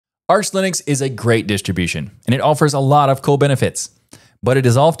Arch Linux is a great distribution, and it offers a lot of cool benefits, but it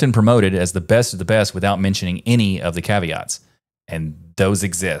is often promoted as the best of the best without mentioning any of the caveats, and those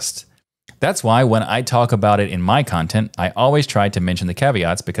exist. That's why when I talk about it in my content, I always try to mention the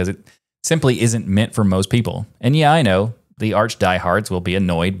caveats because it simply isn't meant for most people. And yeah, I know the Arch diehards will be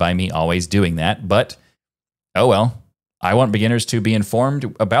annoyed by me always doing that, but oh well. I want beginners to be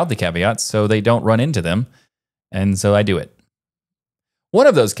informed about the caveats so they don't run into them, and so I do it. One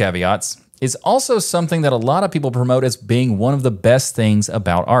of those caveats is also something that a lot of people promote as being one of the best things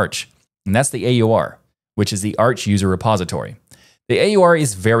about Arch, and that's the AUR, which is the Arch User Repository. The AUR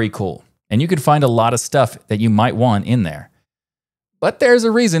is very cool, and you can find a lot of stuff that you might want in there. But there's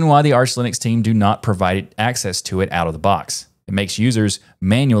a reason why the Arch Linux team do not provide access to it out of the box. It makes users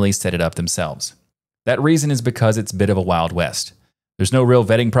manually set it up themselves. That reason is because it's a bit of a Wild West. There's no real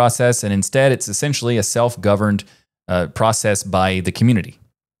vetting process, and instead it's essentially a self-governed process by the community.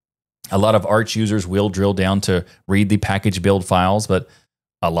 A lot of Arch users will drill down to read the package build files, but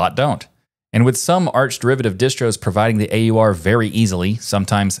a lot don't. And with some Arch derivative distros providing the AUR very easily,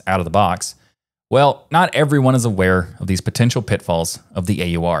 sometimes out of the box, well, not everyone is aware of these potential pitfalls of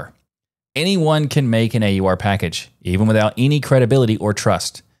the AUR. Anyone can make an AUR package, even without any credibility or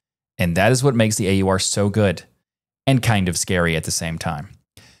trust. And that is what makes the AUR so good, and kind of scary at the same time.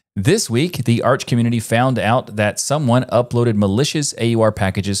 This week, the Arch community found out that someone uploaded malicious AUR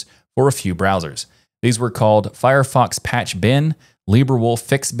packages for a few browsers. These were called Firefox Patch Bin, LibreWolf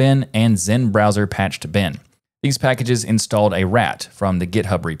Fix Bin, and Zen Browser Patched Bin. These packages installed a RAT from the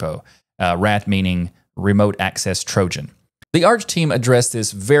GitHub repo, RAT meaning Remote Access Trojan. The Arch team addressed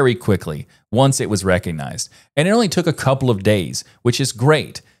this very quickly once it was recognized, and it only took a couple of days, which is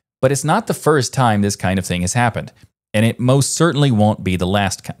great. But it's not the first time this kind of thing has happened, and it most certainly won't be the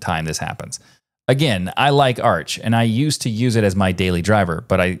last time this happens. Again, I like Arch, and I used to use it as my daily driver,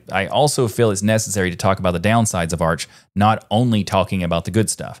 but I also feel it's necessary to talk about the downsides of Arch, not only talking about the good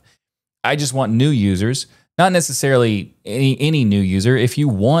stuff. I just want new users, not necessarily any new user. If you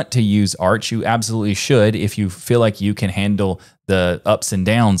want to use Arch, you absolutely should if you feel like you can handle the ups and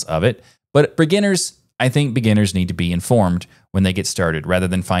downs of it. But beginners, I think beginners need to be informed when they get started rather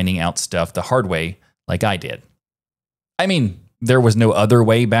than finding out stuff the hard way like I did. I mean, there was no other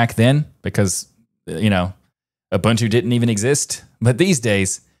way back then because, Ubuntu didn't even exist. But these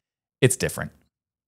days, it's different.